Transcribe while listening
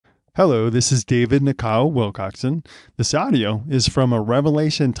Hello, this is David Nakao Wilcoxon. This audio is from a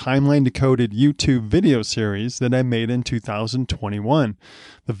Revelation Timeline Decoded YouTube video series that I made in 2021.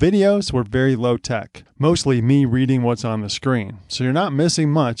 The videos were very low tech, mostly me reading what's on the screen, so you're not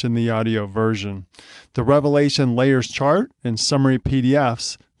missing much in the audio version. The Revelation Layers chart and summary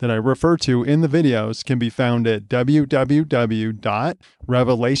PDFs that I refer to in the videos can be found at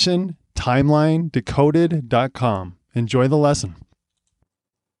www.revelationtimelinedecoded.com. Enjoy the lesson.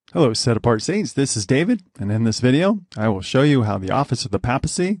 Hello, Set Apart Saints. This is David, and in this video, I will show you how the office of the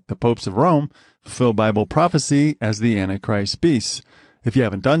papacy, the popes of Rome, fulfill Bible prophecy as the Antichrist beast. If you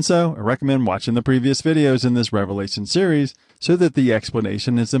haven't done so, I recommend watching the previous videos in this Revelation series so that the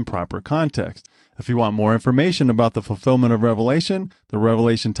explanation is in proper context. If you want more information about the fulfillment of Revelation, the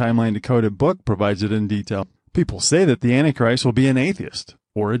Revelation Timeline Decoded book provides it in detail. People say that the Antichrist will be an atheist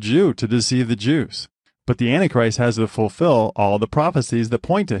or a Jew to deceive the Jews. But the Antichrist has to fulfill all the prophecies that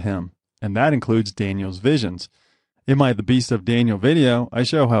point to him, and that includes Daniel's visions. In my The Beast of Daniel video, I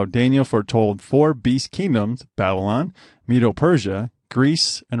show how Daniel foretold 4 beast kingdoms, Babylon, Medo-Persia,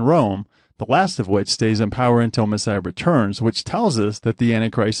 Greece, and Rome, the last of which stays in power until Messiah returns, which tells us that the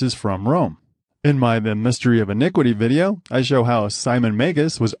Antichrist is from Rome. In my The Mystery of Iniquity video, I show how Simon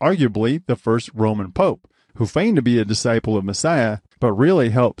Magus was arguably the first Roman pope, who feigned to be a disciple of Messiah, but really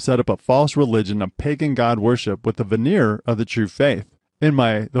helped set up a false religion of pagan god worship with the veneer of the true faith. In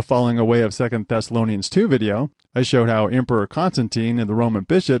my The Falling Away of 2 Thessalonians 2 video, I showed how Emperor Constantine and the Roman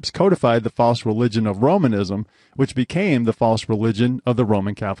bishops codified the false religion of Romanism, which became the false religion of the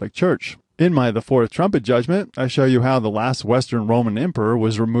Roman Catholic Church. In my The Fourth Trumpet Judgment, I show you how the last Western Roman emperor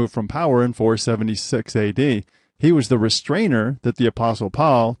was removed from power in 476 AD. He was the restrainer that the Apostle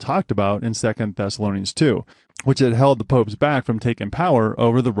Paul talked about in 2 Thessalonians 2, which had held the popes back from taking power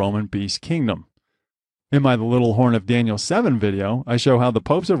over the Roman beast kingdom. In my The Little Horn of Daniel 7 video, I show how the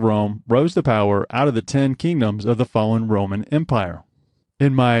popes of Rome rose to power out of the 10 kingdoms of the fallen Roman Empire.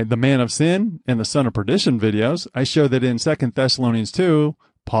 In my The Man of Sin and the Son of Perdition videos, I show that in 2 Thessalonians 2,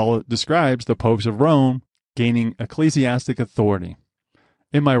 Paul describes the popes of Rome gaining ecclesiastic authority.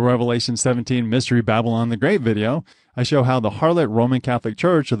 In my Revelation 17 Mystery Babylon the Great video, I show how the harlot Roman Catholic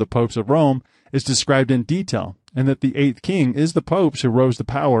Church of the popes of Rome is described in detail, and that the 8th king is the popes who rose to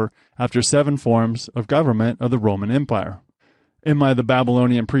power after 7 forms of government of the Roman Empire. In my The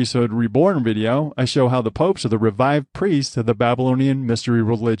Babylonian Priesthood Reborn video, I show how the popes are the revived priests of the Babylonian mystery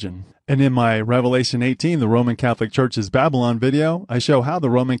religion. And in my Revelation 18, the Roman Catholic Church's Babylon video, I show how the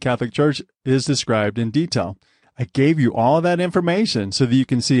Roman Catholic Church is described in detail. I gave you all of that information so that you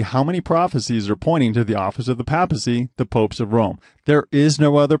can see how many prophecies are pointing to the office of the papacy, the popes of Rome. There is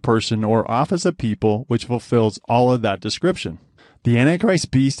no other person or office of people which fulfills all of that description. The Antichrist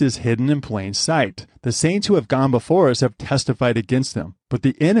beast is hidden in plain sight. The saints who have gone before us have testified against him, but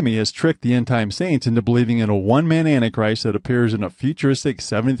the enemy has tricked the end-time saints into believing in a one-man Antichrist that appears in a futuristic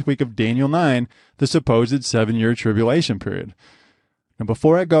 7th week of Daniel 9, the supposed 7-year tribulation period. Now,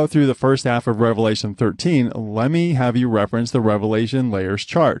 before I go through the first half of Revelation 13, let me have you reference the Revelation Layers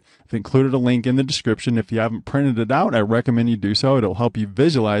chart. I've included a link in the description. If you haven't printed it out, I recommend you do so. It'll help you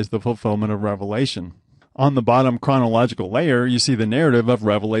visualize the fulfillment of Revelation. On the bottom chronological layer, you see the narrative of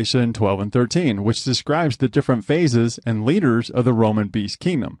Revelation 12 and 13, which describes the different phases and leaders of the Roman beast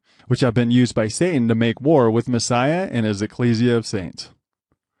kingdom, which have been used by Satan to make war with Messiah and his ecclesia of saints.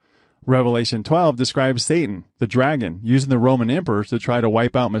 Revelation 12 describes Satan, the dragon, using the Roman emperors to try to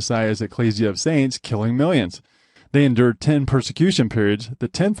wipe out Messiah's ecclesia of saints, killing millions. They endured 10 persecution periods, the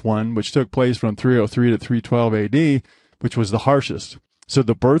 10th one, which took place from 303 to 312 AD, which was the harshest. So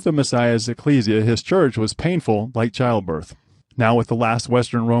the birth of Messiah's ecclesia, his church, was painful like childbirth. Now with the last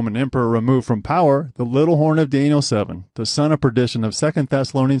Western Roman emperor removed from power, the little horn of Daniel 7, the son of perdition of 2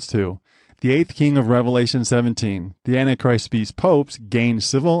 Thessalonians 2, the 8th king of Revelation 17, the Antichrist beast popes gained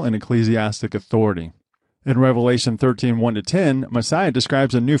civil and ecclesiastic authority. In Revelation 13, 1-10, Messiah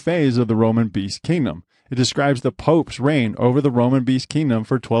describes a new phase of the Roman beast kingdom. It describes the pope's reign over the Roman beast kingdom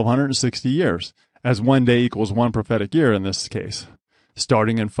for 1260 years, as one day equals one prophetic year in this case.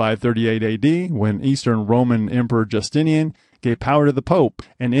 Starting in 538 AD, when Eastern Roman Emperor Justinian gave power to the Pope,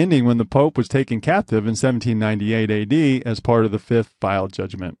 and ending when the Pope was taken captive in 1798 AD as part of the 5th final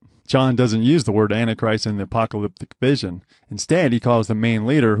judgment. John doesn't use the word Antichrist in the apocalyptic vision. Instead, he calls the main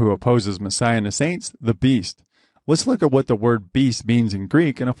leader who opposes Messiah and the saints the beast. Let's look at what the word beast means in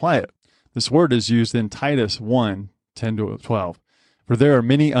Greek and apply it. This word is used in Titus 1, 10-12. For there are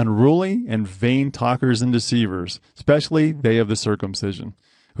many unruly and vain talkers and deceivers, especially they of the circumcision,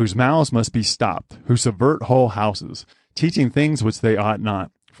 whose mouths must be stopped, who subvert whole houses, teaching things which they ought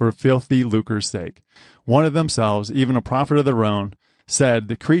not, for filthy lucre's sake. One of themselves, even a prophet of their own, said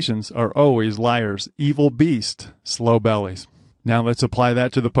the Cretans are always liars, evil beasts, slow bellies. Now let's apply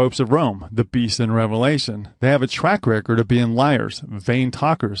that to the popes of Rome, the beasts in Revelation. They have a track record of being liars, vain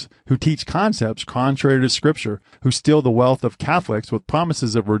talkers, who teach concepts contrary to Scripture, who steal the wealth of Catholics with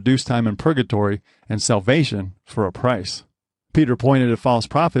promises of reduced time in purgatory and salvation for a price. Peter pointed to false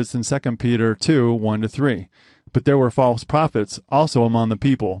prophets in 2 Peter 2, 1-3. But there were false prophets also among the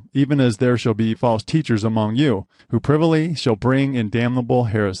people, even as there shall be false teachers among you, who privily shall bring in damnable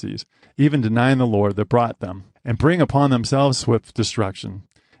heresies, even denying the Lord that brought them, and bring upon themselves swift destruction.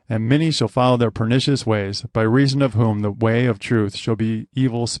 And many shall follow their pernicious ways, by reason of whom the way of truth shall be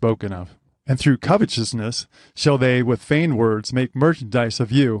evil spoken of. And through covetousness shall they with feigned words make merchandise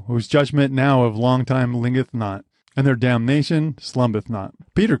of you, whose judgment now of long time lingeth not, and their damnation slumbereth not.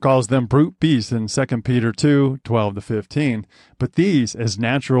 Peter calls them brute beasts in 2 Peter 2, 12-15. But these, as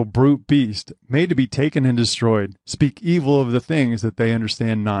natural brute beasts, made to be taken and destroyed, speak evil of the things that they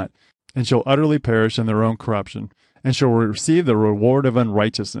understand not, and shall utterly perish in their own corruption, and shall receive the reward of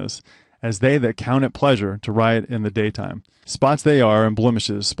unrighteousness, as they that count it pleasure to riot in the daytime. Spots they are and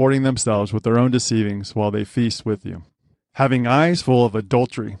blemishes, sporting themselves with their own deceivings while they feast with you. Having eyes full of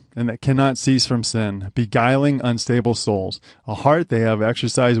adultery, and that cannot cease from sin, beguiling unstable souls, a heart they have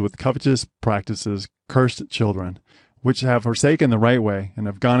exercised with covetous practices, cursed children, which have forsaken the right way, and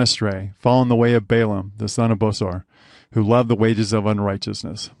have gone astray, fallen the way of Balaam, the son of Bosor, who loved the wages of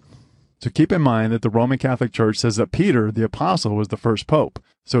unrighteousness. So keep in mind that the Roman Catholic Church says that Peter, the apostle, was the first pope.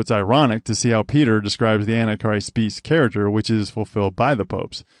 So it's ironic to see how Peter describes the Antichrist beast character, which is fulfilled by the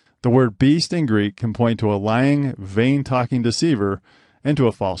popes. The word beast in Greek can point to a lying, vain-talking deceiver and to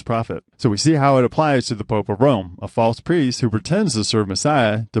a false prophet. So we see how it applies to the Pope of Rome, a false priest who pretends to serve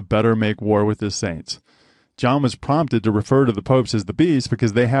Messiah to better make war with his saints. John was prompted to refer to the popes as the beast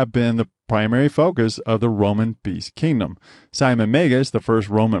because they have been the primary focus of the Roman beast kingdom. Simon Magus, the first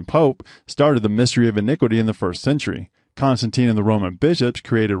Roman pope, started the mystery of iniquity in the 1st century. Constantine and the Roman bishops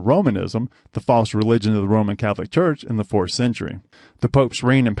created Romanism, the false religion of the Roman Catholic Church, in the 4th century. The popes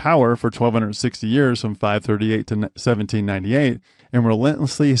reigned in power for 1260 years from 538 to 1798 and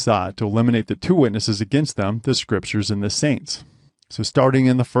relentlessly sought to eliminate the two witnesses against them, the scriptures and the saints. So starting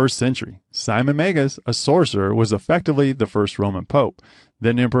in the 1st century, Simon Magus, a sorcerer, was effectively the first Roman pope.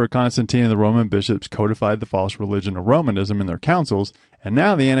 Then Emperor Constantine and the Roman bishops codified the false religion of Romanism in their councils, and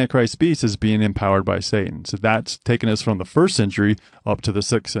now the Antichrist beast is being empowered by Satan. So that's taken us from the 1st century up to the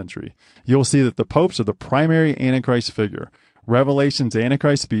 6th century. You'll see that the popes are the primary Antichrist figure. Revelation's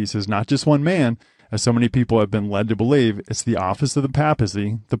Antichrist beast is not just one man, as so many people have been led to believe. It's the office of the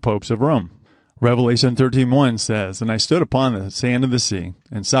papacy, the popes of Rome. Revelation 13:1 says, And I stood upon the sand of the sea,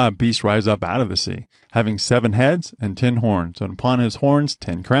 and saw a beast rise up out of the sea, having 7 heads and 10 horns, and upon his horns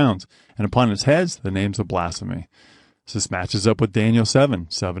 10 crowns, and upon his heads the names of blasphemy. So this matches up with Daniel 7,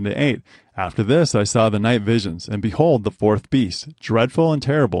 7-8. After this I saw the night visions, and behold the 4th beast, dreadful and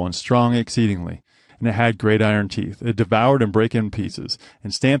terrible and strong exceedingly. And it had great iron teeth. It devoured and brake in pieces,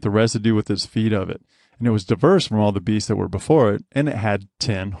 and stamped the residue with its feet of it. And it was diverse from all the beasts that were before it, and it had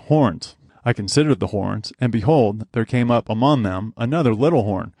 10 horns. I considered the horns, and behold, there came up among them another little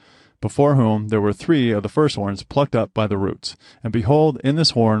horn, before whom there were 3 of the first horns plucked up by the roots. And behold, in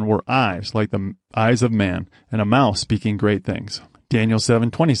this horn were eyes like the eyes of man, and a mouth speaking great things. Daniel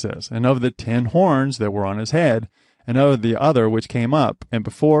 7:20 says, And of the 10 horns that were on his head, and of the other which came up, and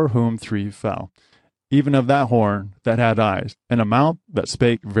before whom 3 fell. Even of that horn that had eyes, and a mouth that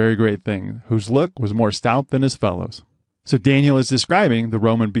spake very great things, whose look was more stout than his fellows. So Daniel is describing the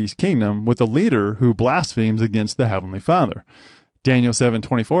Roman beast kingdom with a leader who blasphemes against the Heavenly Father. Daniel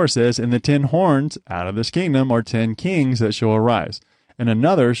 7:24 says, And the 10 horns out of this kingdom are 10 kings that shall arise, and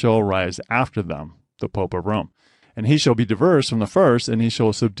another shall arise after them, the Pope of Rome. And he shall be diverse from the first, and he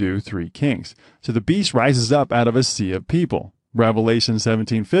shall subdue 3 kings. So the beast rises up out of a sea of people. Revelation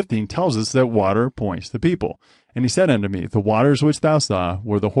 17:15 tells us that water points to people. And he said unto me, The waters which thou saw,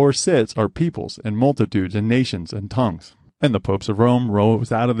 where the horse sits, are peoples, and multitudes, and nations, and tongues. And the popes of Rome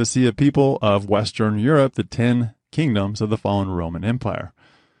rose out of the sea of people of Western Europe, the 10 kingdoms of the fallen Roman Empire.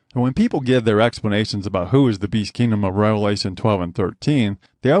 And when people give their explanations about who is the beast kingdom of Revelation 12 and 13,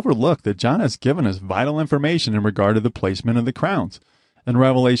 they overlook that John has given us vital information in regard to the placement of the crowns. In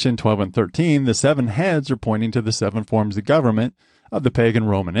Revelation 12 and 13, the 7 heads are pointing to the 7 forms of government of the pagan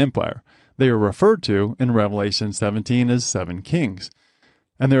Roman Empire. They are referred to in Revelation 17 as 7 kings.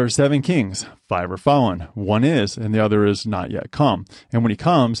 And there are 7 kings. 5 are fallen. 1 is, and the other is not yet come. And when he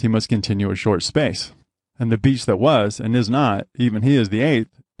comes, he must continue a short space. And the beast that was, and is not, even he is the 8th,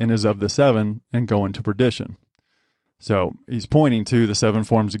 and is of the 7, and go into perdition. So he's pointing to the 7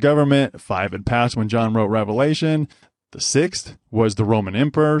 forms of government. 5 had passed when John wrote Revelation. The sixth was the Roman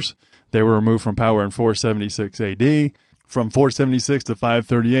emperors. They were removed from power in 476 AD. From 476 to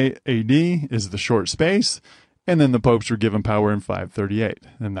 538 AD is the short space, and then the popes were given power in 538,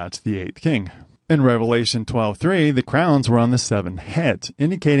 and that's the eighth king. In Revelation 12:3, the crowns were on the 7 heads,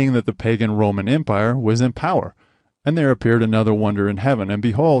 indicating that the pagan Roman Empire was in power. And there appeared another wonder in heaven, and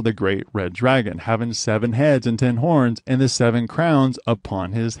behold, a great red dragon, having 7 heads and 10 horns, and the 7 crowns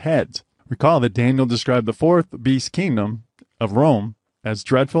upon his heads. Recall that Daniel described the 4th beast kingdom of Rome as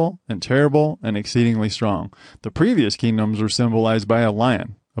dreadful and terrible and exceedingly strong. The previous kingdoms were symbolized by a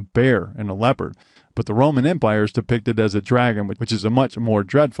lion, a bear, and a leopard, but the Roman Empire is depicted as a dragon, which is a much more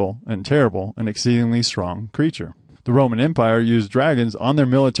dreadful and terrible and exceedingly strong creature. The Roman Empire used dragons on their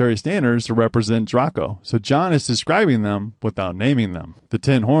military standards to represent Draco, so John is describing them without naming them. The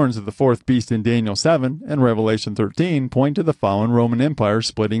 10 horns of the 4th beast in Daniel 7 and Revelation 13 point to the fallen Roman Empire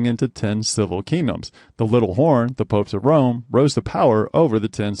splitting into 10 civil kingdoms. The little horn, the popes of Rome, rose to power over the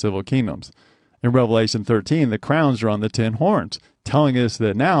 10 civil kingdoms. In Revelation 13, the crowns are on the 10 horns, telling us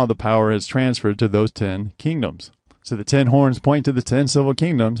that now the power is transferred to those 10 kingdoms. So the 10 horns point to the 10 civil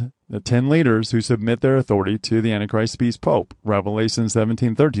kingdoms, the 10 leaders who submit their authority to the Antichrist beast pope. Revelation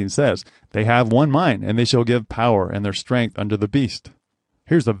 17:13 says, "They have one mind, and they shall give power and their strength unto the beast."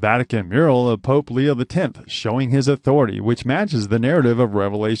 Here's a Vatican mural of Pope Leo X showing his authority, which matches the narrative of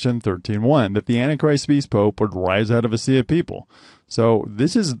Revelation 13:1, that the Antichrist beast pope would rise out of a sea of people. So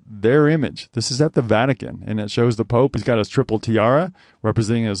this is their image. This is at the Vatican, and it shows the pope. He's got his triple tiara,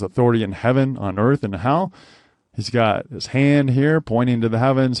 representing his authority in heaven, on earth, and hell. He's got his hand here pointing to the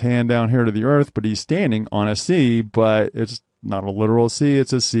heavens, hand down here to the earth, but he's standing on a sea, but it's not a literal sea,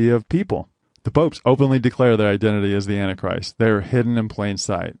 it's a sea of people. The popes openly declare their identity as the Antichrist. They are hidden in plain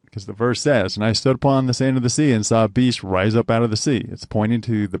sight, because the verse says, "And I stood upon the sand of the sea and saw a beast rise up out of the sea." It's pointing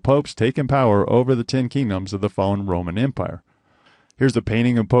to the popes taking power over the 10 kingdoms of the fallen Roman Empire. Here's a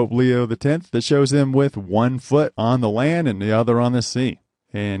painting of Pope Leo X that shows him with one foot on the land and the other on the sea.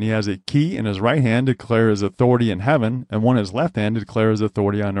 And he has a key in his right hand to declare his authority in heaven, and one in his left hand to declare his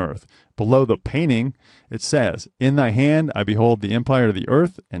authority on earth. Below the painting, it says, "In thy hand I behold the empire of the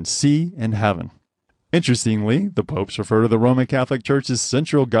earth and sea and heaven." Interestingly, the popes refer to the Roman Catholic Church's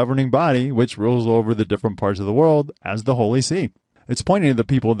central governing body, which rules over the different parts of the world, as the Holy See. It's pointing to the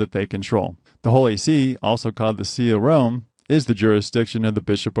people that they control. The Holy See, also called the See of Rome, is the jurisdiction of the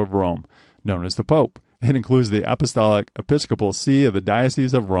Bishop of Rome, known as the Pope. It includes the Apostolic Episcopal See of the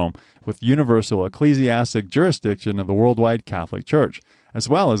Diocese of Rome, with universal ecclesiastic jurisdiction of the worldwide Catholic Church, as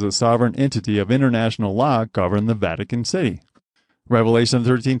well as a sovereign entity of international law governing the Vatican City. Revelation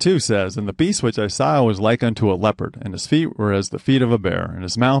 13:2 says, "And the beast which I saw was like unto a leopard, and his feet were as the feet of a bear, and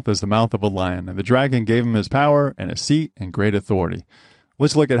his mouth as the mouth of a lion. And the dragon gave him his power, and his seat, and great authority."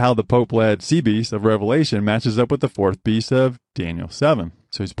 Let's look at how the Pope-led sea beast of Revelation matches up with the 4th beast of Daniel 7.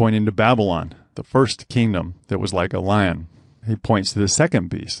 So he's pointing to Babylon, the first kingdom that was like a lion. He points to the 2nd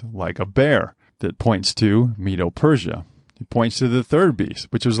beast, like a bear, that points to Medo-Persia. He points to the 3rd beast,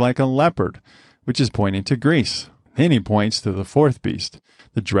 which was like a leopard, which is pointing to Greece. Then he points to the 4th beast,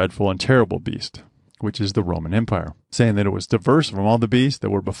 the dreadful and terrible beast, which is the Roman Empire, saying that it was diverse from all the beasts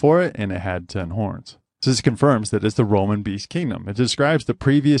that were before it, and it had 10 horns. This confirms that it's the Roman beast kingdom. It describes the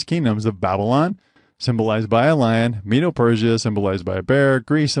previous kingdoms of Babylon, symbolized by a lion, Medo-Persia, symbolized by a bear,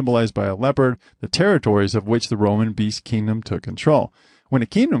 Greece, symbolized by a leopard, the territories of which the Roman beast kingdom took control. When a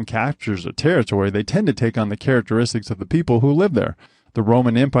kingdom captures a territory, they tend to take on the characteristics of the people who live there. The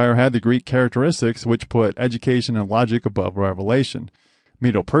Roman Empire had the Greek characteristics, which put education and logic above revelation,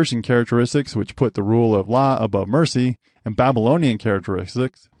 Medo-Persian characteristics, which put the rule of law above mercy, and Babylonian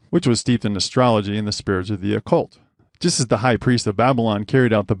characteristics, which was steeped in astrology and the spirits of the occult. Just as the high priest of Babylon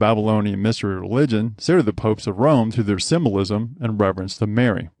carried out the Babylonian mystery religion, so did the popes of Rome through their symbolism and reverence to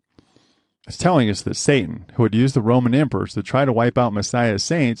Mary. It's telling us that Satan, who had used the Roman emperors to try to wipe out Messiah's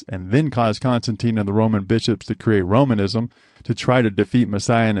saints and then cause Constantine and the Roman bishops to create Romanism to try to defeat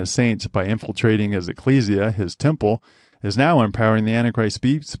Messiah and his saints by infiltrating his ecclesia, his temple, is now empowering the Antichrist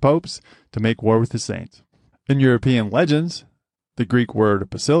popes to make war with the saints. In European legends, the Greek word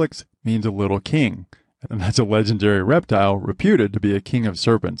basilex means a little king, and that's a legendary reptile reputed to be a king of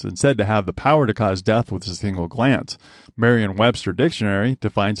serpents and said to have the power to cause death with a single glance. Merriam-Webster Dictionary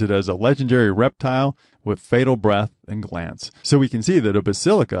defines it as a legendary reptile with fatal breath and glance. So we can see that a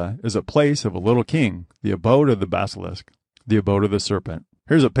basilica is a place of a little king, the abode of the basilisk, the abode of the serpent.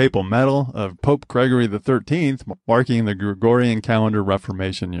 Here's a papal medal of Pope Gregory XIII, marking the Gregorian calendar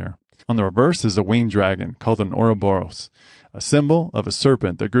Reformation year. On the reverse is a winged dragon called an Ouroboros, a symbol of a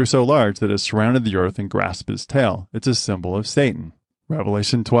serpent that grew so large that it surrounded the earth and grasped its tail. It's a symbol of Satan.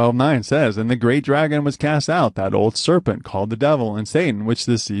 Revelation 12:9 says, "And the great dragon was cast out, that old serpent called the devil and Satan, which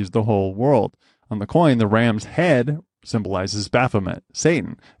deceives the whole world." On the coin, the ram's head symbolizes Baphomet,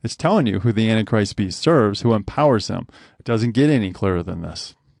 Satan. It's telling you who the Antichrist beast serves, who empowers him. It doesn't get any clearer than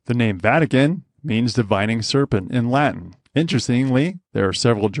this. The name Vatican means divining serpent in Latin. Interestingly, there are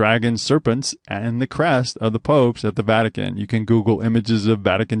several dragon serpents and the crest of the popes at the Vatican. You can Google images of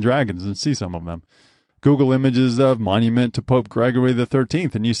Vatican dragons and see some of them. Google images of monument to Pope Gregory the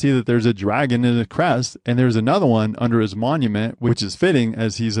 13th, and you see that there's a dragon in a crest, and there's another one under his monument, which is fitting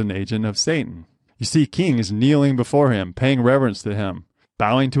as he's an agent of Satan. You see kings kneeling before him, paying reverence to him,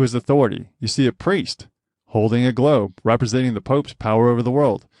 bowing to his authority. You see a priest holding a globe, representing the Pope's power over the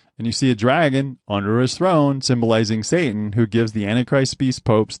world. And you see a dragon under his throne, symbolizing Satan, who gives the Antichrist beast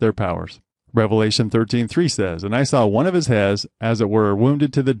popes their powers. Revelation 13:3 says, "And I saw one of his heads, as it were,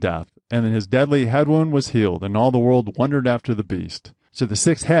 wounded to the death, and his deadly head wound was healed, and all the world wondered after the beast." So the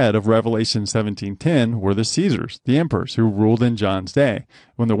sixth head of Revelation 17:10 were the Caesars, the emperors who ruled in John's day.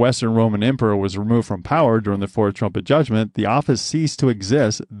 When the Western Roman emperor was removed from power during the fourth trumpet judgment, the office ceased to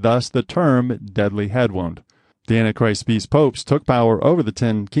exist, thus the term deadly head wound. The Antichrist beast popes took power over the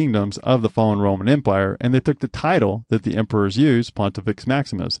 10 kingdoms of the fallen Roman Empire, and they took the title that the emperors used, Pontifex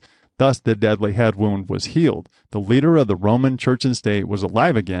Maximus. Thus the deadly head wound was healed. The leader of the Roman church and state was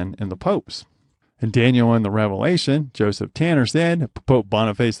alive again in the popes. In Daniel and the Revelation, Joseph Tanner said, Pope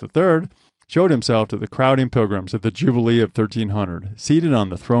Boniface III showed himself to the crowding pilgrims at the Jubilee of 1300, seated on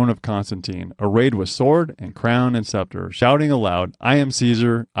the throne of Constantine, arrayed with sword and crown and scepter, shouting aloud, "I am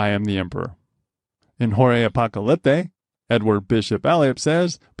Caesar, I am the emperor." In Horae Apocalypte, Edward Bishop Elliot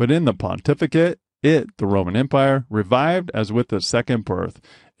says, "But in the pontificate, the Roman Empire, revived as with the second birth.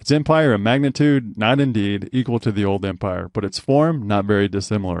 Its empire in magnitude not indeed equal to the old empire, but its form not very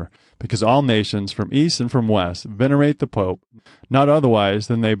dissimilar, because all nations from east and from west venerate the Pope, not otherwise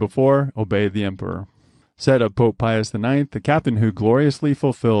than they before obeyed the emperor." Said of Pope Pius IX, "The captain who gloriously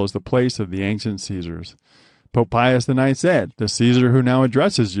fulfills the place of the ancient Caesars." Pope Pius IX said, "The Caesar who now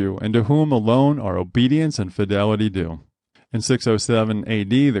addresses you, and to whom alone are obedience and fidelity due." In 607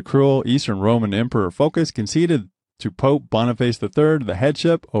 AD, the cruel Eastern Roman Emperor Phocas conceded to Pope Boniface III the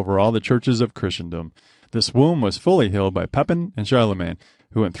headship over all the churches of Christendom. This wound was fully healed by Pepin and Charlemagne,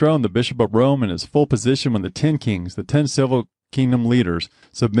 who enthroned the Bishop of Rome in his full position when the 10 kings, the 10 civil kingdom leaders,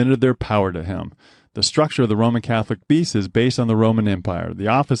 submitted their power to him. The structure of the Roman Catholic beast is based on the Roman Empire. The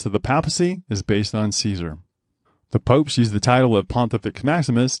office of the papacy is based on Caesar. The popes used the title of Pontifex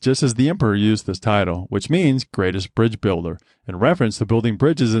Maximus just as the emperor used this title, which means greatest bridge builder, in reference to building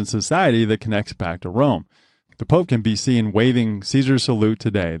bridges in society that connects back to Rome. The Pope can be seen waving Caesar's salute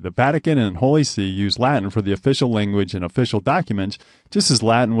today. The Vatican and Holy See use Latin for the official language in official documents, just as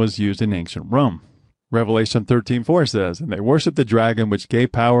Latin was used in ancient Rome. Revelation 13:4 says, "And they worship the dragon which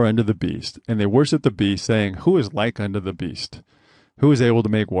gave power unto the beast, and they worship the beast, saying, Who is like unto the beast? Who is able to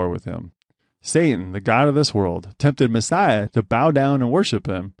make war with him?" Satan, the god of this world, tempted Messiah to bow down and worship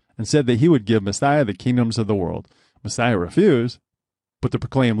him, and said that he would give Messiah the kingdoms of the world. Messiah refused, but the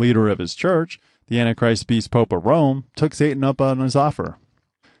proclaimed leader of his church, the Antichrist beast Pope of Rome, took Satan up on his offer.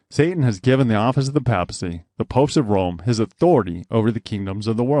 Satan has given the office of the papacy, the popes of Rome, his authority over the kingdoms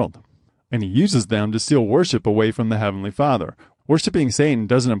of the world, and he uses them to steal worship away from the Heavenly Father. Worshipping Satan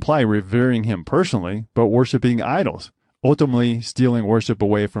doesn't imply revering him personally, but worshipping idols, ultimately stealing worship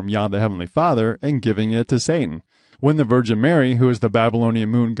away from Yah the Heavenly Father and giving it to Satan. When the Virgin Mary, who is the Babylonian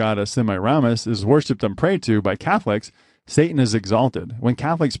moon goddess Semiramis, is worshipped and prayed to by Catholics, Satan is exalted. When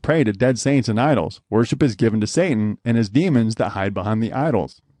Catholics pray to dead saints and idols, worship is given to Satan and his demons that hide behind the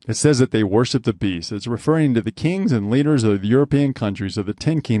idols. It says that they worship the beast. It's referring to the kings and leaders of the European countries of the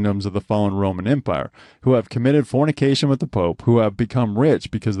 10 kingdoms of the fallen Roman Empire, who have committed fornication with the Pope, who have become rich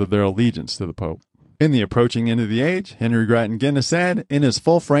because of their allegiance to the Pope. In the approaching end of the age, Henry Grattan Guinness said, "In his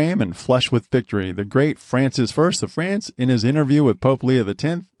full frame and flushed with victory, the great Francis I of France, in his interview with Pope Leo X,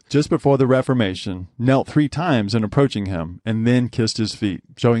 just before the Reformation, knelt 3 times in approaching him, and then kissed his feet,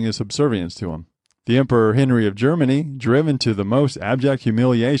 showing his subservience to him. The Emperor Henry of Germany, driven to the most abject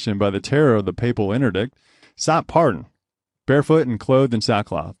humiliation by the terror of the papal interdict, sought pardon, barefoot and clothed in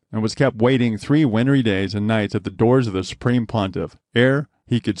sackcloth, and was kept waiting 3 wintry days and nights at the doors of the Supreme Pontiff, ere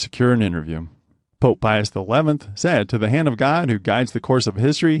he could secure an interview." Pope Pius XI said, "To the hand of God, who guides the course of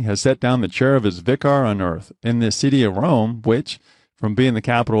history, has set down the chair of his vicar on earth, in this city of Rome, which, from being the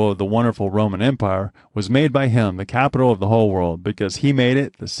capital of the wonderful Roman Empire, was made by him the capital of the whole world, because he made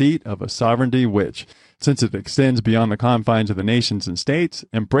it the seat of a sovereignty which, since it extends beyond the confines of the nations and states,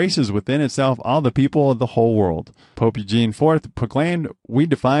 embraces within itself all the people of the whole world. Pope Eugene IV proclaimed, "We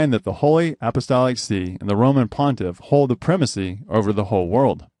define that the Holy Apostolic See and the Roman Pontiff hold the primacy over the whole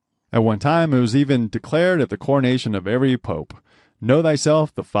world." At one time, it was even declared at the coronation of every pope, "Know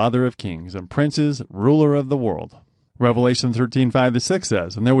thyself the Father of kings and princes, ruler of the world." Revelation 13:5-6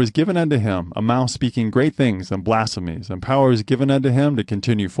 says, "And there was given unto him a mouth speaking great things and blasphemies, and power was given unto him to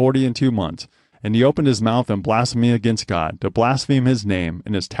continue 42 months. And he opened his mouth in blasphemy against God, to blaspheme his name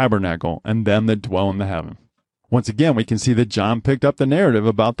and his tabernacle, and them that dwell in the heaven." Once again, we can see that John picked up the narrative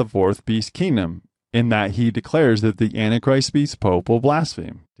about the fourth beast kingdom, in that he declares that the Antichrist beast pope will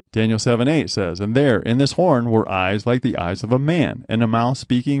blaspheme. Daniel 7:8 says, "And there in this horn were eyes like the eyes of a man, and a mouth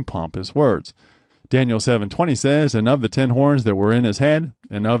speaking pompous words." Daniel 7:20 says, "And of the 10 horns that were in his head,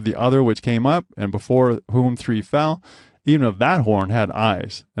 and of the other which came up, and before whom 3 fell, even of that horn had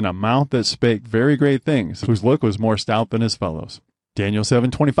eyes, and a mouth that spake very great things, whose look was more stout than his fellows." Daniel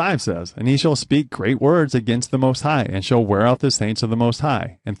 7:25 says, "And he shall speak great words against the Most High, and shall wear out the saints of the Most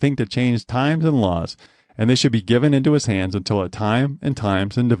High, and think to change times and laws, and they should be given into his hands until a time and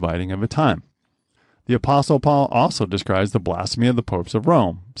times and dividing of a time." The Apostle Paul also describes the blasphemy of the popes of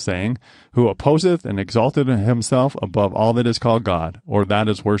Rome, saying, "Who opposeth and exalteth himself above all that is called God, or that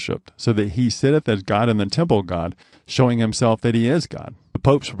is worshipped, so that he sitteth as God in the temple of God, showing himself that he is God." The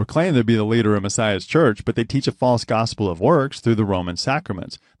popes proclaim to be the leader of Messiah's church, but they teach a false gospel of works through the Roman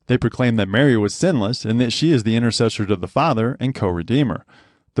sacraments. They proclaim that Mary was sinless and that she is the intercessor to the Father and co-redeemer.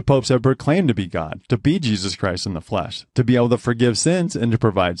 The popes have proclaimed to be God, to be Jesus Christ in the flesh, to be able to forgive sins and to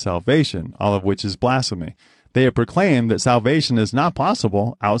provide salvation, all of which is blasphemy. They have proclaimed that salvation is not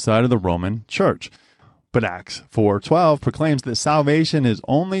possible outside of the Roman Church. But Acts 4:12 proclaims that salvation is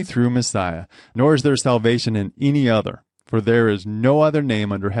only through Messiah, nor is there salvation in any other. For there is no other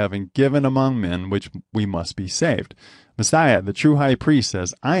name under heaven given among men which we must be saved. Messiah, the true high priest,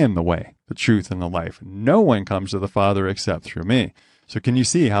 says, "I am the way, the truth, and the life. No one comes to the Father except through me." So can you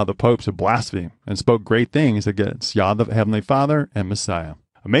see how the popes have blasphemed and spoke great things against Yah the Heavenly Father and Messiah?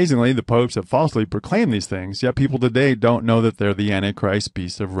 Amazingly, the popes have falsely proclaimed these things, yet people today don't know that they're the Antichrist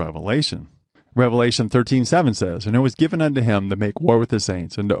beast of Revelation. Revelation 13:7 says, "And it was given unto him to make war with the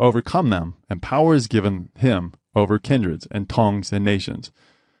saints, and to overcome them, and power is given him over kindreds and tongues and nations."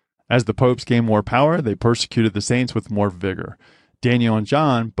 As the popes gained more power, they persecuted the saints with more vigor. Daniel and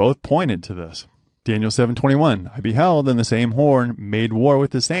John both pointed to this. Daniel 7:21, "I beheld, and the same horn made war with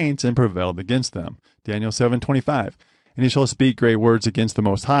the saints and prevailed against them." Daniel 7:25, "And he shall speak great words against the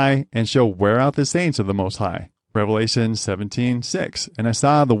Most High, and shall wear out the saints of the Most High." Revelation 17:6, "And I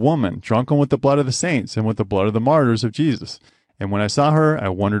saw the woman drunken with the blood of the saints and with the blood of the martyrs of Jesus. And when I saw her, I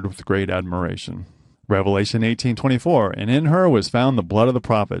wondered with great admiration." Revelation 18:24, "And in her was found the blood of the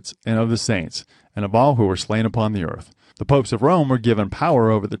prophets and of the saints, and of all who were slain upon the earth." The popes of Rome were given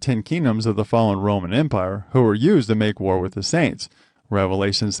power over the 10 kingdoms of the fallen Roman Empire, who were used to make war with the saints.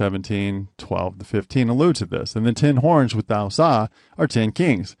 Revelation 17:12-15 alludes to this. "And the 10 horns which thou saw are 10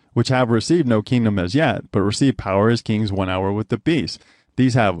 kings, which have received no kingdom as yet, but receive power as kings 1 hour with the beast.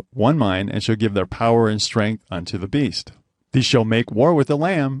 These have one mind, and shall give their power and strength unto the beast. These shall make war with the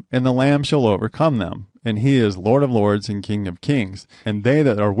Lamb, and the Lamb shall overcome them. And he is Lord of lords and King of kings. And they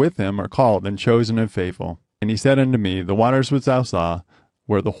that are with him are called and chosen and faithful. And he said unto me, The waters which thou saw,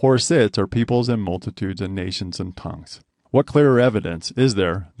 where the horse sits, are peoples and multitudes and nations and tongues." What clearer evidence is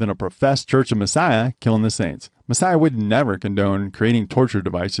there than a professed Church of Messiah killing the saints? Messiah would never condone creating torture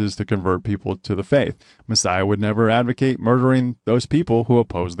devices to convert people to the faith. Messiah would never advocate murdering those people who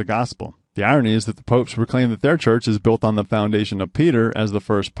oppose the gospel. The irony is that the popes proclaim that their church is built on the foundation of Peter as the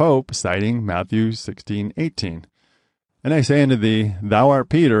first pope, citing Matthew 16:18. "And I say unto thee, Thou art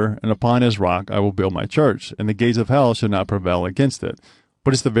Peter, and upon his rock I will build my church, and the gates of hell shall not prevail against it."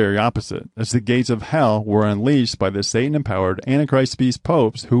 But it's the very opposite, as the gates of hell were unleashed by the Satan-empowered Antichrist beast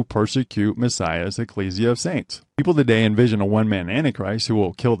popes who persecute Messiah's ecclesia of saints. People today envision a one-man Antichrist who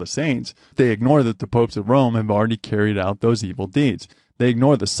will kill the saints. They ignore that the popes of Rome have already carried out those evil deeds. They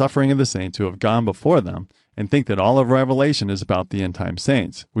ignore the suffering of the saints who have gone before them, and think that all of Revelation is about the end-time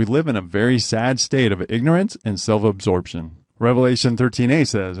saints. We live in a very sad state of ignorance and self-absorption. Revelation 13:8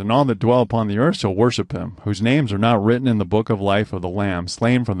 says, "And all that dwell upon the earth shall worship him, whose names are not written in the book of life of the Lamb,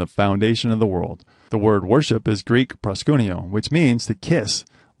 slain from the foundation of the world." The word worship is Greek proskuneo, which means to kiss,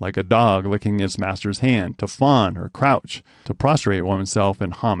 like a dog licking its master's hand, to fawn or crouch, to prostrate oneself in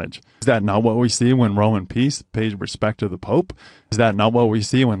homage. Is that not what we see when Roman peace pays respect to the Pope? Is that not what we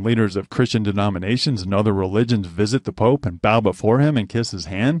see when leaders of Christian denominations and other religions visit the Pope and bow before him and kiss his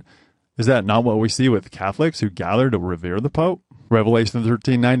hand? Is that not what we see with Catholics who gather to revere the Pope? Revelation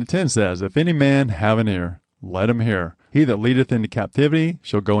 13:9-10 says, If any man have an ear, let him hear. He that leadeth into captivity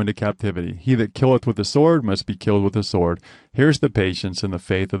shall go into captivity. He that killeth with the sword must be killed with the sword. Here's the patience and the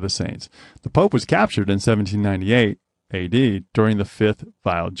faith of the saints. The Pope was captured in 1798 AD during the fifth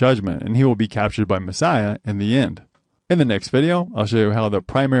vial judgment, and he will be captured by Messiah in the end. In the next video, I'll show you how the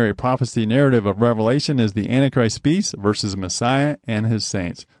primary prophecy narrative of Revelation is the Antichrist beast versus Messiah and his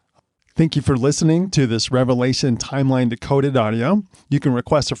saints. Thank you for listening to this Revelation Timeline Decoded audio. You can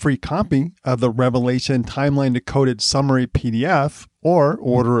request a free copy of the Revelation Timeline Decoded Summary PDF or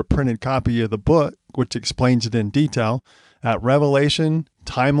order a printed copy of the book, which explains it in detail, at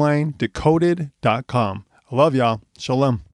revelationtimelinedecoded.com. I love y'all. Shalom.